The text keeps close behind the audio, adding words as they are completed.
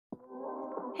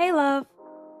Hey, love.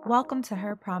 Welcome to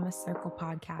Her Promise Circle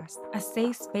podcast, a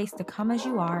safe space to come as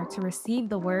you are to receive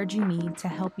the words you need to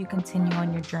help you continue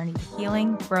on your journey to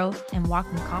healing, growth, and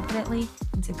walking confidently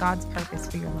into God's purpose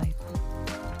for your life.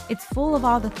 It's full of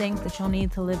all the things that you'll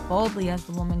need to live boldly as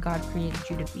the woman God created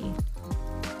you to be.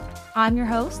 I'm your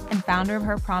host and founder of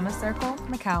Her Promise Circle,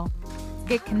 Mikkel.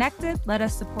 Get connected, let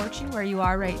us support you where you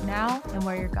are right now and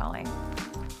where you're going.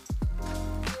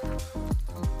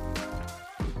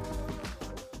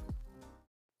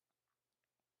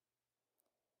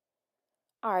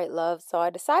 All right, love. So I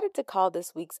decided to call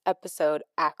this week's episode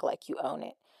Act Like You Own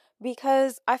It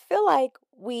because I feel like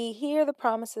we hear the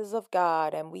promises of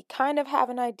God and we kind of have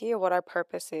an idea what our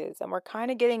purpose is, and we're kind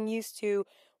of getting used to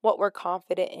what we're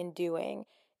confident in doing.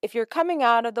 If you're coming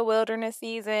out of the wilderness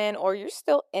season or you're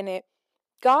still in it,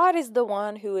 God is the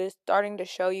one who is starting to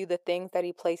show you the things that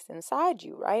He placed inside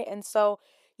you, right? And so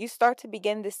you start to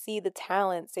begin to see the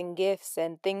talents and gifts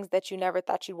and things that you never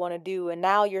thought you'd want to do. And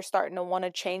now you're starting to want to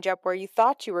change up where you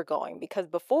thought you were going, because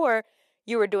before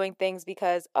you were doing things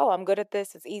because, oh, I'm good at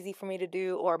this, it's easy for me to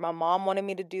do, or my mom wanted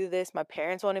me to do this, my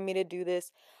parents wanted me to do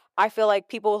this. I feel like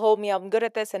people told me I'm good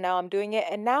at this and now I'm doing it.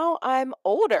 And now I'm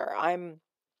older. I'm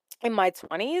in my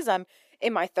 20s, I'm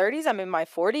in my 30s, I'm in my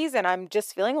 40s, and I'm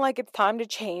just feeling like it's time to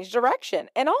change direction.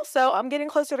 And also, I'm getting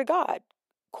closer to God.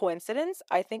 Coincidence?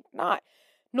 I think not.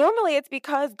 Normally, it's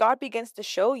because God begins to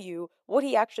show you what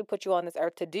He actually put you on this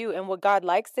earth to do. And what God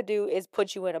likes to do is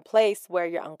put you in a place where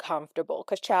you're uncomfortable.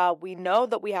 Because, child, we know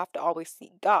that we have to always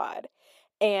seek God.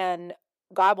 And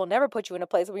God will never put you in a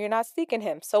place where you're not seeking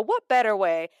Him. So, what better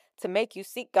way to make you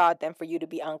seek God than for you to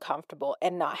be uncomfortable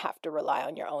and not have to rely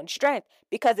on your own strength?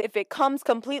 Because if it comes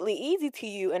completely easy to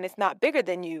you and it's not bigger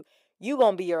than you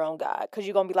going to be your own God, because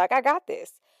you're going to be like, I got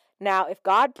this. Now, if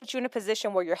God puts you in a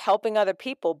position where you're helping other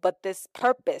people, but this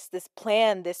purpose, this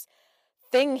plan, this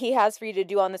thing He has for you to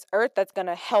do on this earth that's going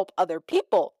to help other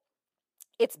people,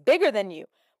 it's bigger than you,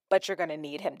 but you're going to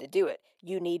need Him to do it.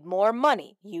 You need more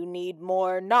money. You need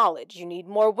more knowledge. You need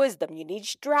more wisdom. You need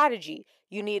strategy.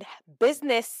 You need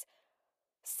business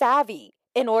savvy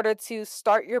in order to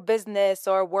start your business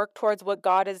or work towards what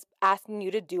God is asking you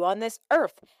to do on this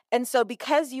earth. And so,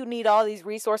 because you need all these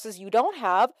resources you don't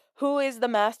have, who is the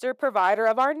master provider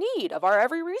of our need, of our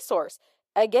every resource?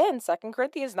 Again, 2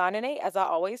 Corinthians 9 and 8, as I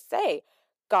always say,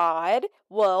 God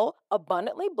will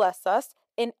abundantly bless us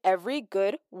in every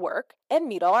good work and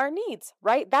meet all our needs,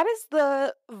 right? That is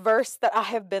the verse that I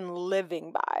have been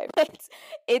living by.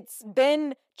 It's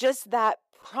been just that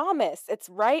promise. It's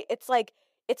right. It's like,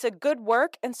 it's a good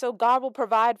work, and so God will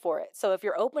provide for it. So if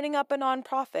you're opening up a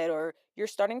nonprofit, or you're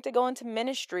starting to go into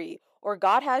ministry, or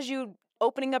God has you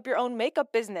opening up your own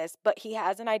makeup business, but He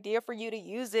has an idea for you to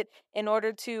use it in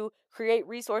order to create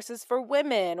resources for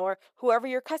women or whoever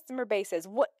your customer base is,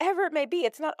 whatever it may be,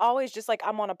 it's not always just like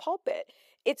I'm on a pulpit.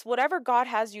 It's whatever God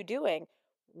has you doing.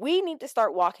 We need to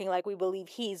start walking like we believe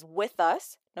He's with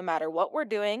us no matter what we're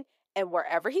doing and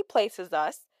wherever He places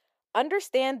us.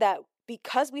 Understand that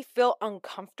because we feel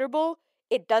uncomfortable,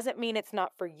 it doesn't mean it's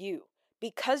not for you.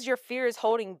 Because your fear is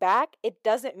holding back, it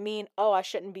doesn't mean, oh, I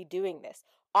shouldn't be doing this.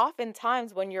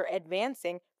 Oftentimes, when you're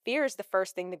advancing, fear is the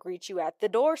first thing to greet you at the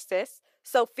door, sis.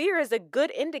 So fear is a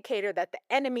good indicator that the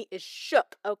enemy is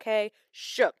shook, okay?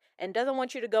 Shook, and doesn't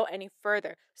want you to go any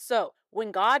further. So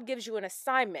when God gives you an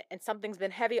assignment and something's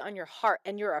been heavy on your heart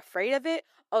and you're afraid of it,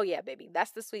 oh yeah, baby,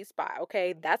 that's the sweet spot,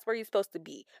 okay? That's where you're supposed to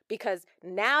be, because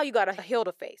now you got a hill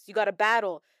to face. You got a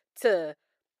battle to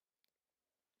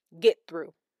get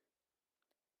through.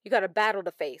 You got a battle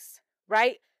to face,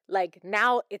 right? Like,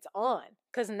 now it's on,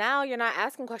 because now you're not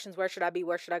asking questions. Where should I be?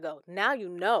 Where should I go? Now you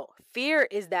know. Fear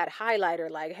is that highlighter.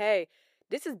 Like, hey,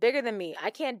 this is bigger than me.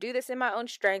 I can't do this in my own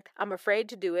strength. I'm afraid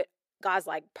to do it. God's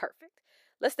like, perfect.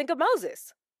 Let's think of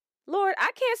Moses. Lord,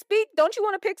 I can't speak. Don't you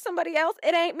want to pick somebody else?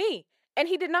 It ain't me. And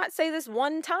he did not say this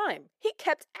one time. He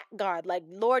kept at God like,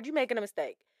 Lord, you making a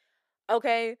mistake.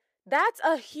 Okay? That's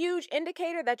a huge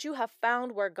indicator that you have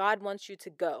found where God wants you to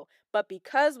go. But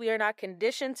because we are not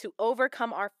conditioned to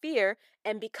overcome our fear,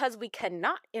 and because we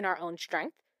cannot in our own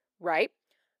strength, right?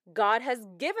 God has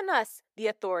given us the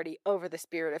authority over the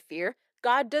spirit of fear.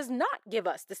 God does not give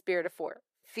us the spirit of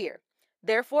fear.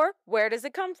 Therefore, where does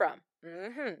it come from?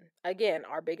 Again,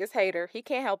 our biggest hater, he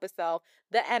can't help himself,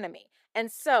 the enemy. And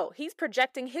so he's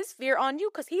projecting his fear on you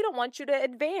because he don't want you to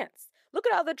advance. Look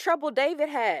at all the trouble David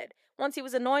had. Once he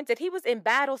was anointed, he was in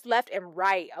battles left and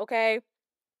right, okay?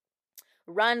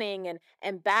 Running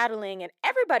and battling, and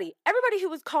everybody who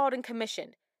was called and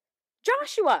commissioned.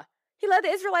 Joshua, he led the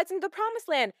Israelites into the promised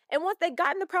land. And once they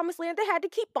got in the promised land, they had to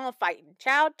keep on fighting.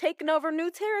 Child, taking over new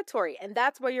territory. And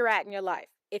that's where you're at in your life.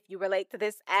 if you relate to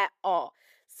this at all.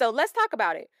 So let's talk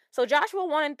about it. So Joshua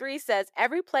 1:3 says,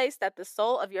 every place that the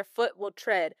sole of your foot will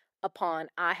tread upon,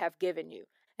 I have given you.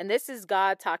 And this is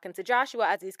God talking to Joshua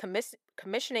as he's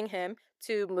commissioning him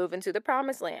to move into the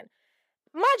promised land.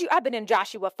 Mind you, I've been in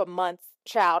Joshua for months,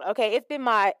 child. Okay, it's been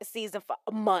my season for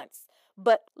months.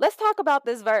 But let's talk about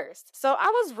this verse. So I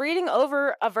was reading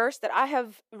over a verse that I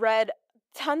have read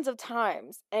tons of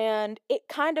times, and it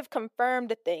kind of confirmed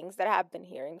the things that I've been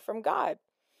hearing from God.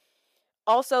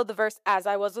 Also, the verse, as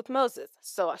I was with Moses,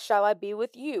 so shall I be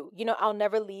with you. I'll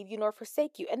never leave you nor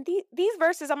forsake you. And these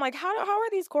verses, I'm like, how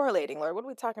are these correlating, Lord? What are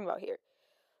we talking about here?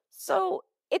 So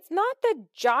it's not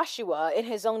that Joshua, in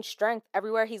his own strength,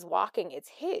 everywhere he's walking, it's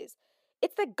his.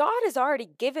 It's that God has already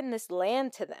given this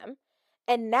land to them.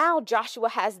 And now Joshua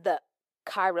has the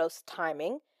Kairos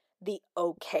timing, the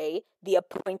okay, the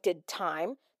appointed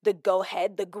time, the go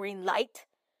ahead, the green light,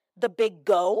 the big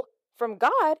go from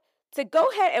God to go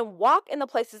ahead and walk in the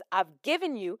places I've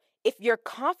given you. If your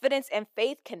confidence and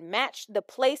faith can match the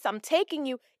place I'm taking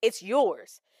you, it's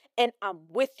yours. And I'm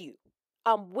with you.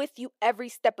 I'm with you every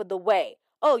step of the way.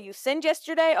 Oh, you sinned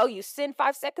yesterday? Oh, you sinned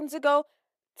 5 seconds ago?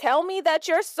 Tell me that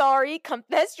you're sorry,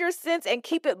 confess your sins, and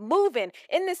keep it moving.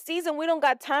 In this season, we don't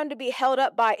got time to be held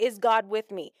up by, is God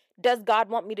with me? Does God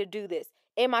want me to do this?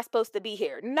 Am I supposed to be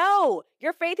here? No,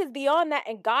 your faith is beyond that,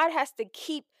 and God has to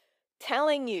keep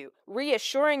telling you,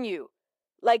 reassuring you,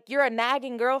 like you're a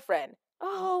nagging girlfriend.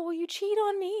 Oh, will you cheat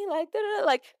on me?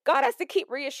 Like God has to keep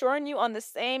reassuring you on the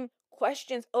same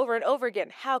questions over and over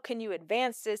again. How can you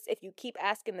advance this if you keep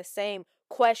asking the same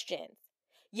questions?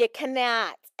 You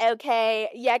cannot, okay?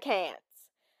 You can't.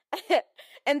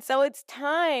 And so it's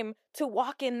time to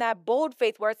walk in that bold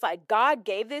faith where it's like, God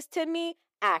gave this to me,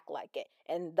 act like it.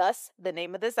 And thus the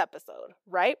name of this episode,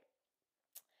 right?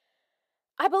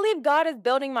 I believe God is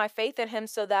building my faith in him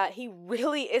so that he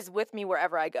really is with me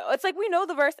wherever I go. It's like we know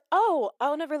the verse, oh,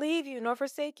 I'll never leave you nor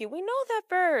forsake you. We know that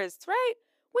verse, right?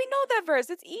 We know that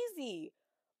verse. It's easy.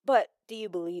 But do you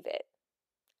believe it?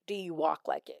 Do you walk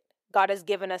like it? God has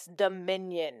given us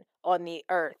dominion on the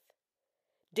earth.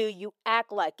 Do you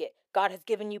act like it? God has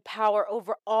given you power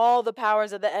over all the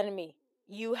powers of the enemy.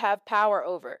 You have power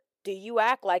over. Do you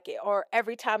act like it? Or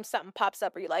every time something pops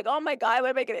up, are you like, oh my God,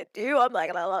 what am I going to do? I'm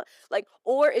like,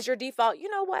 or is your default, you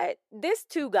know what? This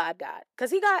too God got. Because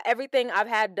he got everything I've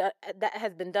had that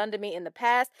has been done to me in the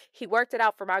past. He worked it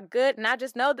out for my good. And I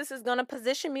just know this is going to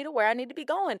position me to where I need to be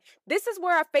going. This is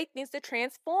where our faith needs to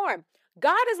transform.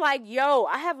 God is like, yo,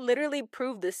 I have literally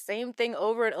proved the same thing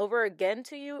over and over again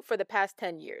to you for the past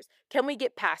 10 years. Can we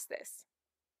get past this?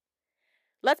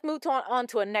 Let's move on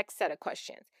to a next set of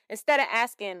questions. Instead of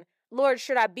asking, Lord,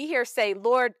 should I be here? Say,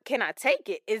 Lord, can I take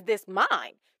it? Is this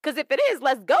mine? Because if it is,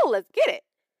 let's go. Let's get it.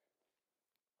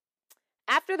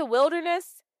 After the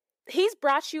wilderness, he's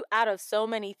brought you out of so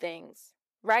many things,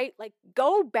 right? Like,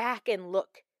 go back and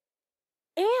look.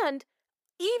 And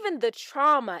even the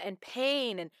trauma and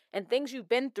pain and things you've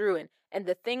been through and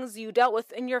the things you dealt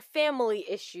with in your family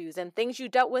issues and things you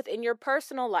dealt with in your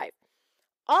personal life,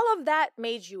 all of that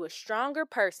made you a stronger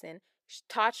person,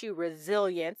 taught you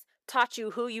resilience, taught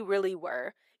you who you really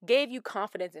were, gave you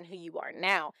confidence in who you are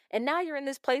now. And now you're in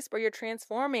this place where you're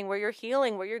transforming, where you're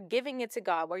healing, where you're giving it to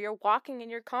God, where you're walking in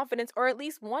your confidence, or at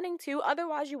least wanting to,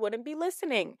 otherwise you wouldn't be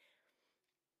listening.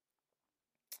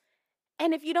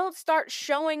 And if you don't start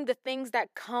showing the things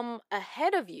that come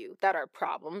ahead of you that are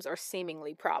problems or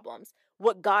seemingly problems,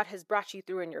 what God has brought you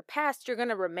through in your past, you're going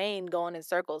to remain going in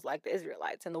circles like the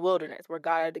Israelites in the wilderness, where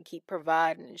God had to keep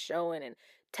providing and showing and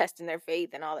testing their faith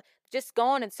and all that. Just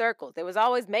going in circles. They was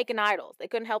always making idols. They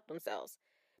couldn't help themselves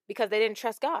because they didn't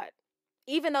trust God.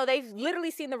 Even though they've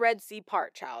literally seen the Red Sea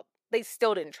part, child, they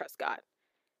still didn't trust God.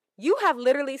 You have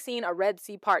literally seen a Red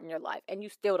Sea part in your life and you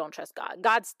still don't trust God.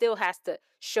 God still has to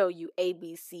show you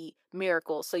ABC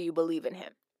miracles so you believe in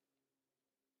him.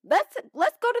 Let's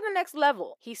go to the next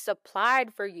level. He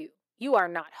supplied for you. You are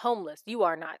not homeless. You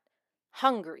are not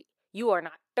hungry. You are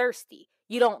not thirsty.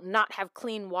 You don't not have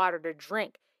clean water to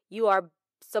drink. You are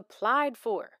supplied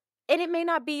for. And it may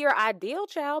not be your ideal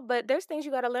child, but there's things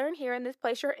you got to learn here in this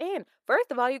place you're in.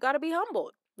 First of all, you got to be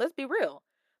humbled. Let's be real.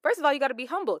 First of all, you got to be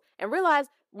humbled and realize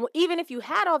even if you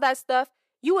had all that stuff,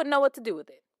 you wouldn't know what to do with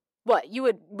it. What? You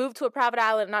would move to a private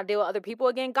island and not deal with other people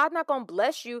again? God's not going to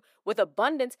bless you with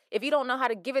abundance if you don't know how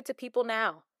to give it to people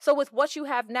now. So with what you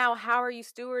have now, how are you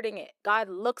stewarding it? God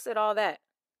looks at all that.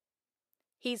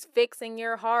 He's fixing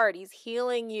your heart. He's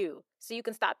healing you so you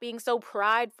can stop being so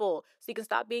prideful, so you can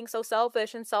stop being so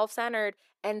selfish and self-centered,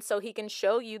 and so he can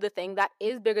show you the thing that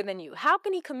is bigger than you. How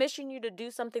can he commission you to do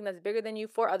something that's bigger than you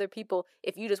for other people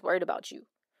if you just worried about you?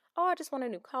 oh, I just want a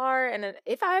new car. And then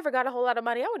if I ever got a whole lot of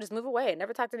money, I would just move away and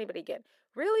never talk to anybody again.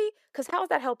 Really? Because how is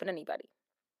that helping anybody?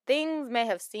 Things may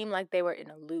have seemed like they were in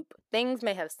a loop. Things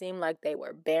may have seemed like they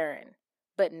were barren.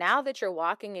 But now that you're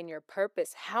walking in your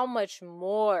purpose, how much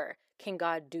more can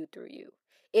God do through you?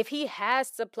 If he has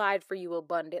supplied for you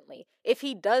abundantly, if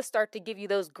he does start to give you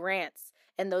those grants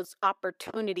and those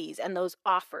opportunities and those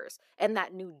offers and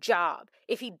that new job,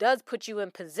 if he does put you in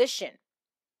position,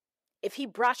 if he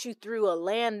brought you through a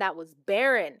land that was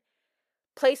barren,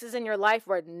 places in your life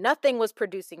where nothing was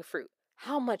producing fruit,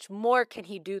 how much more can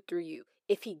he do through you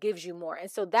if he gives you more?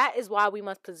 And so that is why we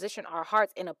must position our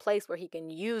hearts in a place where he can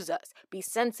use us, be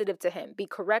sensitive to him, be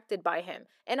corrected by him,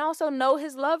 and also know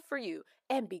his love for you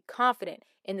and be confident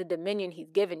in the dominion he's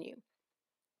given you.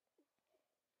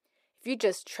 If you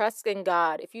just trust in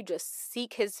God, if you just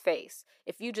seek his face,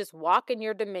 if you just walk in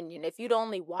your dominion, if you'd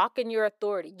only walk in your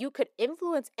authority, you could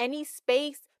influence any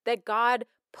space that God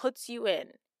puts you in.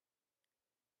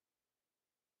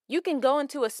 You can go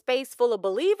into a space full of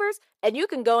believers and you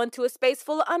can go into a space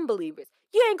full of unbelievers.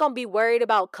 You ain't going to be worried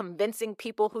about convincing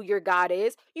people who your God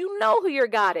is. You know who your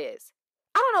God is.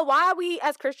 I don't know why we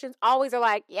as Christians always are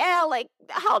like, yeah, like,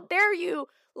 how dare you?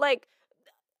 Like,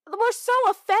 we're so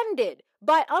offended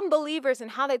by unbelievers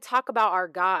and how they talk about our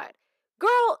God.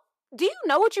 Girl, do you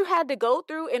know what you had to go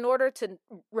through in order to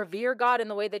revere God in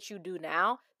the way that you do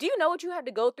now? Do you know what you had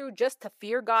to go through just to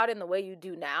fear God in the way you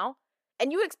do now?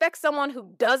 And you expect someone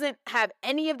who doesn't have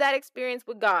any of that experience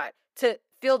with God to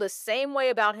feel the same way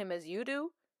about him as you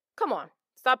do? Come on,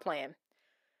 stop playing.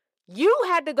 You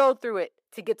had to go through it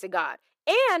to get to God.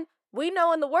 And we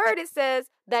know in the word it says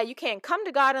that you can't come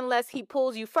to God unless he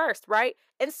pulls you first, right?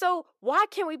 And so why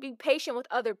can't we be patient with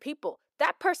other people?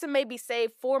 That person may be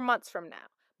saved 4 months from now,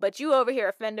 but you over here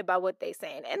offended by what they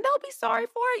saying. And they'll be sorry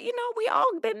for it. You know, we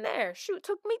all been there. Shoot, it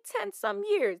took me 10 some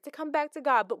years to come back to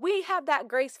God. But we have that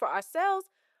grace for ourselves,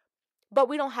 but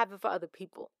we don't have it for other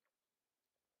people.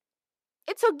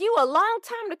 It took you a long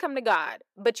time to come to God,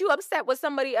 but you upset with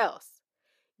somebody else.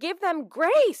 Give them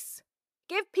grace.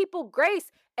 Give people grace.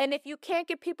 And if you can't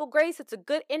give people grace, it's a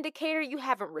good indicator you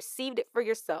haven't received it for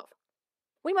yourself.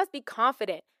 We must be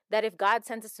confident that if God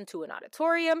sends us into an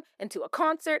auditorium, into a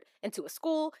concert, into a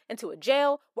school, into a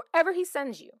jail, wherever he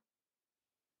sends you,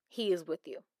 he is with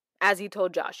you, as he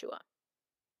told Joshua.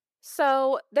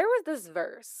 So there was this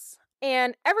verse,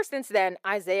 and ever since then,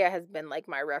 Isaiah has been like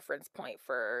my reference point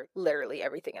for literally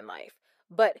everything in life.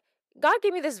 But God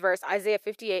gave me this verse, Isaiah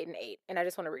 58:8, and I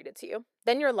just want to read it to you.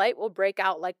 Then your light will break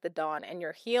out like the dawn, and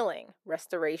your healing,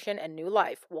 restoration, and new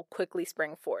life will quickly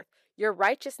spring forth. Your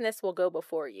righteousness will go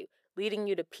before you, leading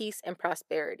you to peace and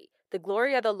prosperity. The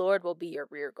glory of the Lord will be your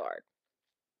rear guard.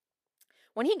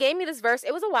 When he gave me this verse,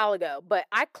 it was a while ago, but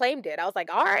I claimed it. I was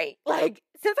like, all right, like,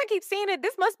 since I keep seeing it,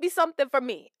 this must be something for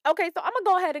me. Okay, so I'm going to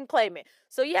go ahead and claim it.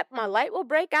 So, yep, my light will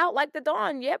break out like the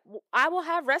dawn. Yep, I will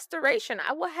have restoration.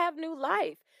 I will have new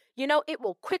life. You know, it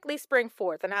will quickly spring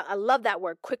forth. And I love that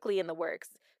word, quickly, in the works.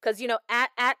 Because, you know,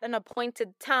 at an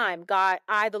appointed time, God,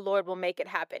 the Lord, will make it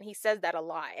happen. He says that a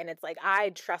lot. And it's like, I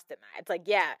trust in that. It's like,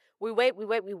 yeah, we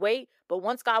wait. But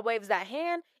once God waves that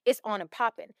hand, it's on and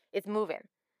popping. It's moving.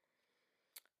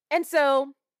 And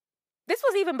so this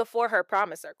was even before her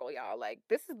promise circle, y'all. Like,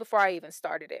 this is before I even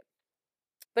started it.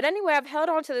 But anyway, I've held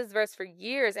on to this verse for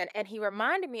years, and he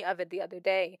reminded me of it the other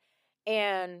day.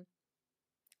 And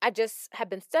I just have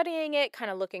been studying it,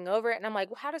 kind of looking over it, and I'm like,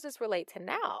 well, how does this relate to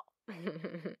now?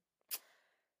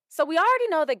 So we already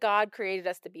know that God created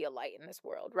us to be a light in this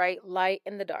world, right? Light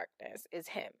in the darkness is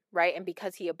him, right? And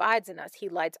because he abides in us, he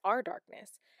lights our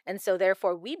darkness. And so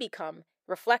therefore we become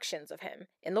reflections of him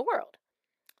in the world.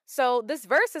 So this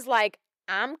verse is like,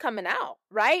 I'm coming out,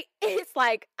 right? It's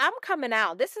like, I'm coming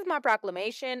out. This is my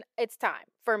proclamation. It's time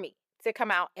for me to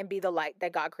come out and be the light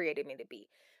that God created me to be.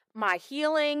 My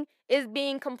healing is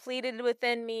being completed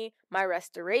within me. My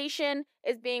restoration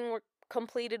is being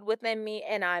completed within me,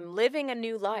 and I'm living a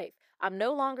new life. I'm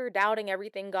no longer doubting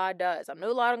everything God does. I'm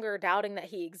no longer doubting that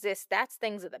he exists. That's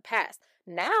things of the past.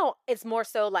 Now it's more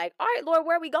so like, all right, Lord,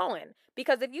 where are we going?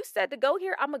 Because if you said to go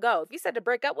here, I'm going to go. If you said to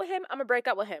break up with him, I'm going to break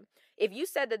up with him. If you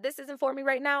said that this isn't for me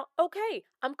right now, okay,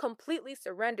 I'm completely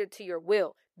surrendered to your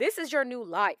will. This is your new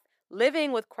life,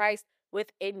 living with Christ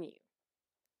within you.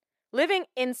 Living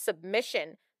in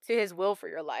submission to his will for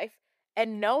your life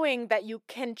and knowing that you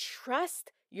can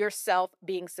trust yourself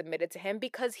being submitted to him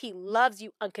because he loves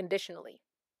you unconditionally.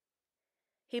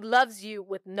 He loves you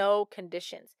with no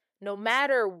conditions. No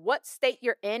matter what state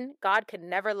you're in, God can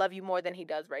never love you more than he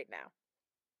does right now.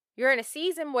 You're in a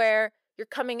season where you're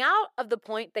coming out of the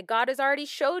point that God has already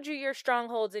showed you your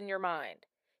strongholds in your mind.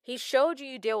 He showed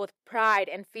you deal with pride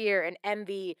and fear and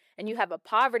envy, and you have a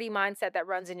poverty mindset that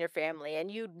runs in your family, and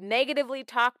you negatively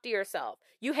talk to yourself.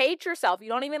 You hate yourself. You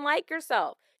don't even like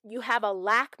yourself. You have a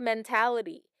lack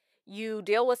mentality. You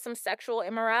deal with some sexual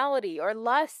immorality or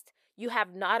lust. You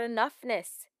have not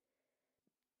enoughness.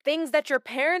 Things that your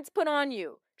parents put on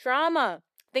you, trauma,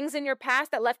 things in your past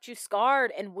that left you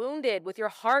scarred and wounded with your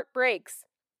heartbreaks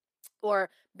or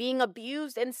being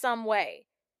abused in some way.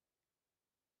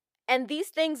 And these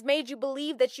things made you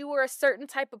believe that you were a certain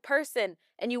type of person,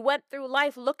 and you went through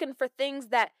life looking for things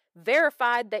that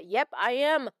verified that, yep, I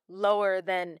am lower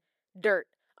than dirt.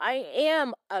 I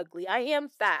am ugly. I am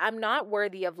fat. I'm not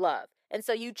worthy of love. And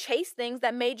so you chase things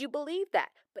that made you believe that.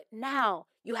 But now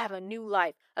you have a new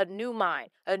life, a new mind,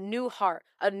 a new heart,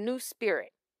 a new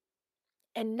spirit.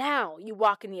 And now you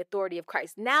walk in the authority of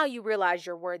Christ. Now you realize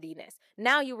your worthiness.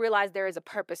 Now you realize there is a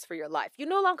purpose for your life. You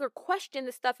no longer question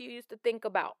the stuff you used to think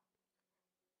about.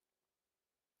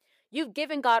 You've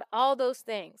given God all those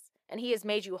things, and he has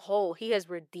made you whole. He has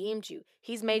redeemed you.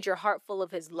 He's made your heart full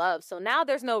of his love. So now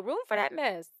there's no room for that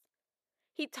mess.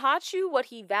 He taught you what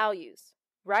he values,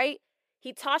 right?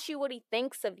 He taught you what he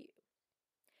thinks of you.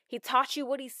 He taught you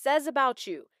what he says about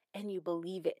you, and you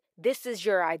believe it. This is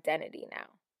your identity now.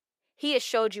 He has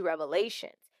showed you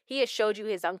revelations. He has showed you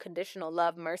his unconditional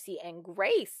love, mercy, and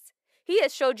grace. He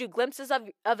has showed you glimpses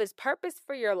of his purpose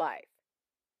for your life.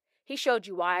 He showed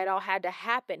you why it all had to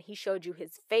happen. He showed you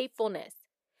his faithfulness.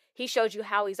 He showed you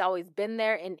how he's always been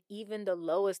there in even the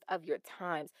lowest of your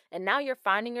times. And now you're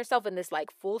finding yourself in this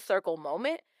like full circle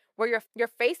moment where you're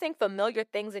facing familiar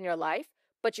things in your life,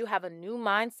 but you have a new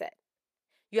mindset.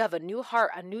 You have a new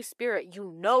heart, a new spirit.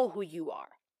 You know who you are.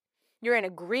 You're in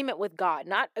agreement with God,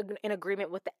 not in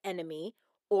agreement with the enemy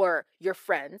or your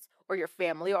friends or your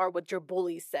family or what your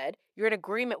bullies said. You're in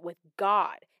agreement with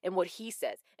God and what he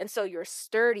says. And so you're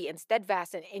sturdy and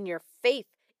steadfast in your faith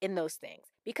in those things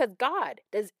because God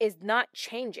is not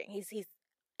changing. He's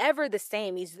ever the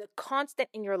same. He's the constant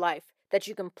in your life that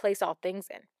you can place all things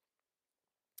in.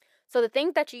 So the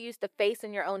things that you used to face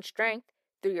in your own strength,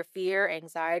 through your fear,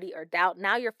 anxiety, or doubt,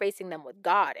 now you're facing them with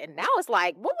God. And now it's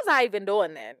like, what was I even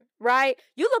doing then? Right?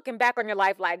 You looking back on your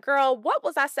life like, girl, what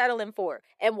was I settling for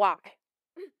and why?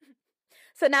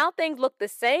 So now things look the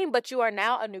same, but you are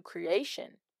now a new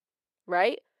creation,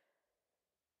 right?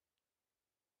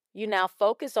 You now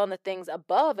focus on the things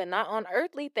above and not on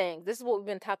earthly things. This is what we've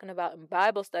been talking about in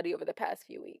Bible study over the past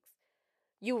few weeks.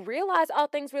 You realize all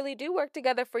things really do work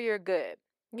together for your good.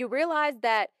 You realize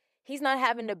that he's not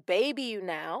having to baby you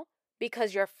now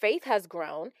because your faith has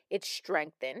grown. It's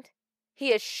strengthened.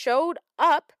 He has showed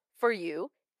up for you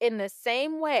in the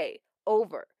same way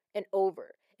over and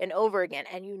over and over again.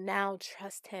 And you now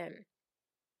trust him.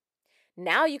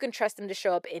 Now you can trust him to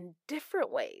show up in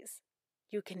different ways.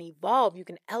 You can evolve. You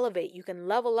can elevate. You can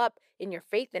level up in your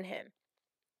faith in him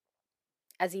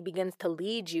as he begins to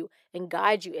lead you and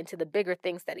guide you into the bigger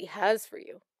things that he has for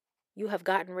you. You have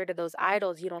gotten rid of those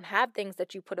idols. You don't have things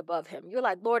that you put above him. You're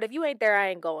like, Lord, if you ain't there, I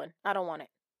ain't going. I don't want it.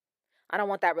 I don't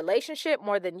want that relationship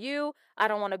more than you. I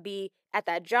don't want to be at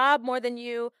that job more than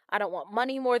you. I don't want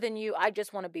money more than you. I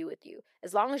just want to be with you.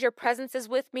 As long as your presence is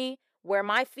with me, where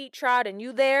my feet trod and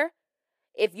you there,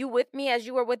 if you with me as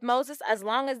you were with Moses, as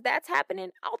long as that's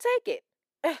happening, I'll take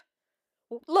it.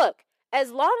 Look,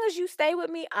 as long as you stay with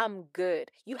me, I'm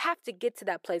good. You have to get to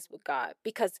that place with God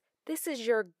because this is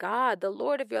your God, the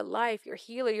Lord of your life, your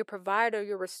healer, your provider,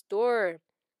 your restorer.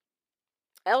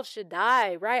 El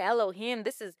Shaddai, right? Elohim,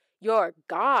 this is your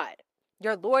God,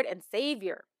 your Lord and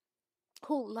Savior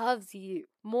who loves you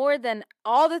more than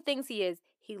all the things he is.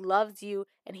 He loves you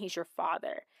and he's your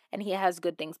father and he has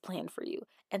good things planned for you.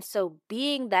 And so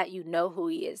being that you know who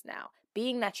he is now,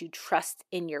 being that you trust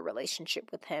in your relationship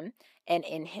with him and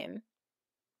in him,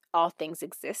 all things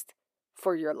exist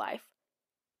for your life.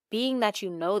 Being that you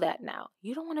know that now,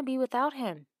 you don't want to be without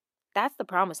him. That's the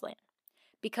promised land.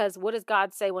 Because what does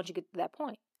God say once you get to that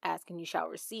point? Ask and you shall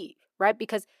receive, right?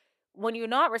 Because when you're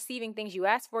not receiving things you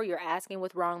ask for, you're asking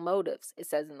with wrong motives, it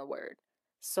says in the word.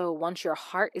 So once your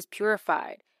heart is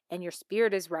purified and your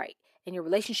spirit is right and your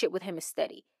relationship with him is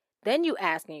steady, then you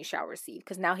ask and you shall receive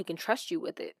because now he can trust you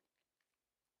with it.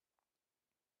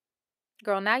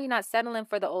 Girl, now you're not settling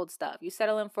for the old stuff. You're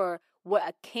settling for what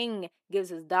a king gives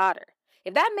his daughter.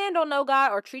 If that man don't know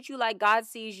God or treat you like God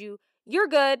sees you, you're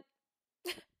good.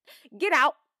 Get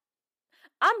out.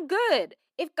 I'm good.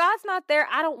 If God's not there,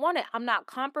 I don't want it. I'm not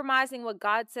compromising what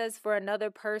God says for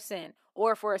another person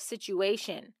or for a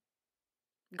situation.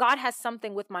 God has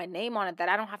something with my name on it that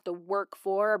I don't have to work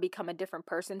for or become a different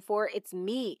person for. It's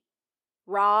me.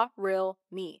 Raw, real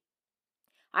me.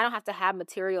 I don't have to have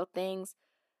material things.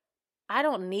 I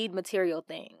don't need material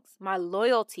things. My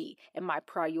loyalty and my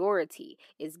priority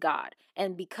is God.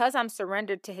 And because I'm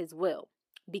surrendered to his will,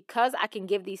 because I can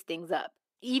give these things up,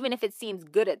 even if it seems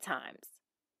good at times,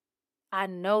 I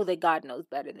know that God knows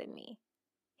better than me.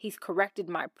 He's corrected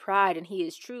my pride and he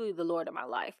is truly the Lord of my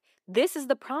life. This is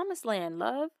the promised land,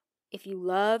 love. If you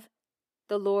love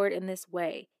the Lord in this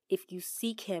way, if you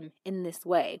seek him in this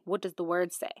way, what does the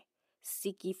word say?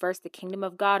 Seek ye first the kingdom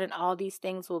of God, and all these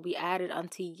things will be added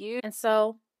unto you. And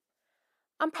so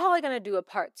I'm probably going to do a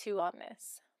part 2 on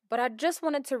this, but I just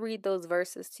wanted to read those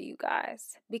verses to you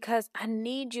guys because I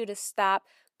need you to stop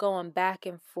going back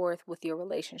and forth with your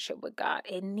relationship with God.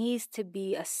 It needs to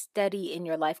be a steady in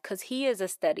your life because he is a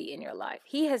steady in your life.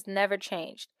 He has never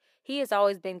changed. He has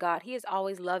always been God. He has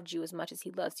always loved you as much as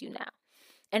he loves you now.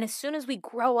 And as soon as we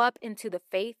grow up into the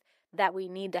faith that we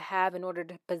need to have in order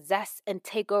to possess and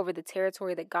take over the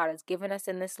territory that God has given us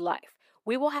in this life,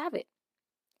 we will have it.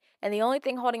 And the only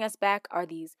thing holding us back are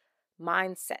these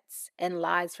mindsets and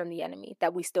lies from the enemy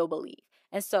that we still believe.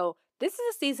 And so this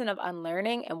is a season of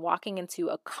unlearning and walking into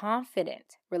a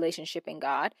confident relationship in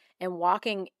God and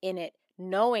walking in it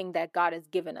knowing that God has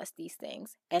given us these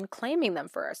things and claiming them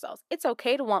for ourselves. It's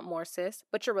okay to want more, sis,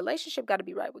 but your relationship got to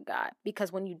be right with God,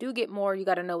 because when you do get more, you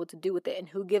got to know what to do with it. And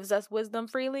who gives us wisdom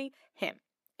freely? Him.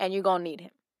 And you're going to need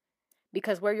him,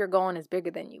 because where you're going is bigger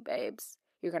than you, babes.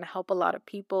 You're going to help a lot of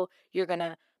people. You're going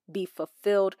to be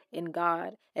fulfilled in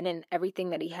God and in everything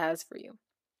that he has for you.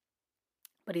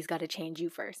 But he's got to change you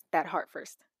first, that heart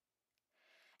first.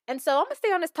 And so I'm going to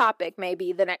stay on this topic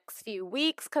maybe the next few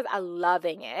weeks because I'm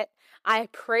loving it. I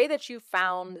pray that you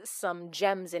found some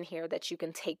gems in here that you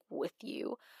can take with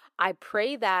you. I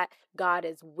pray that God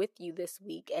is with you this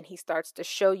week and he starts to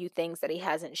show you things that he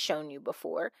hasn't shown you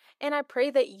before. And I pray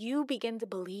that you begin to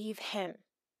believe him.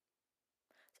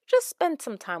 Just spend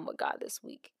some time with God this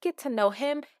week. Get to know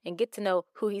him and get to know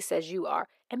who he says you are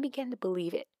and begin to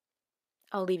believe it.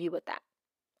 I'll leave you with that.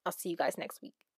 I'll see you guys next week.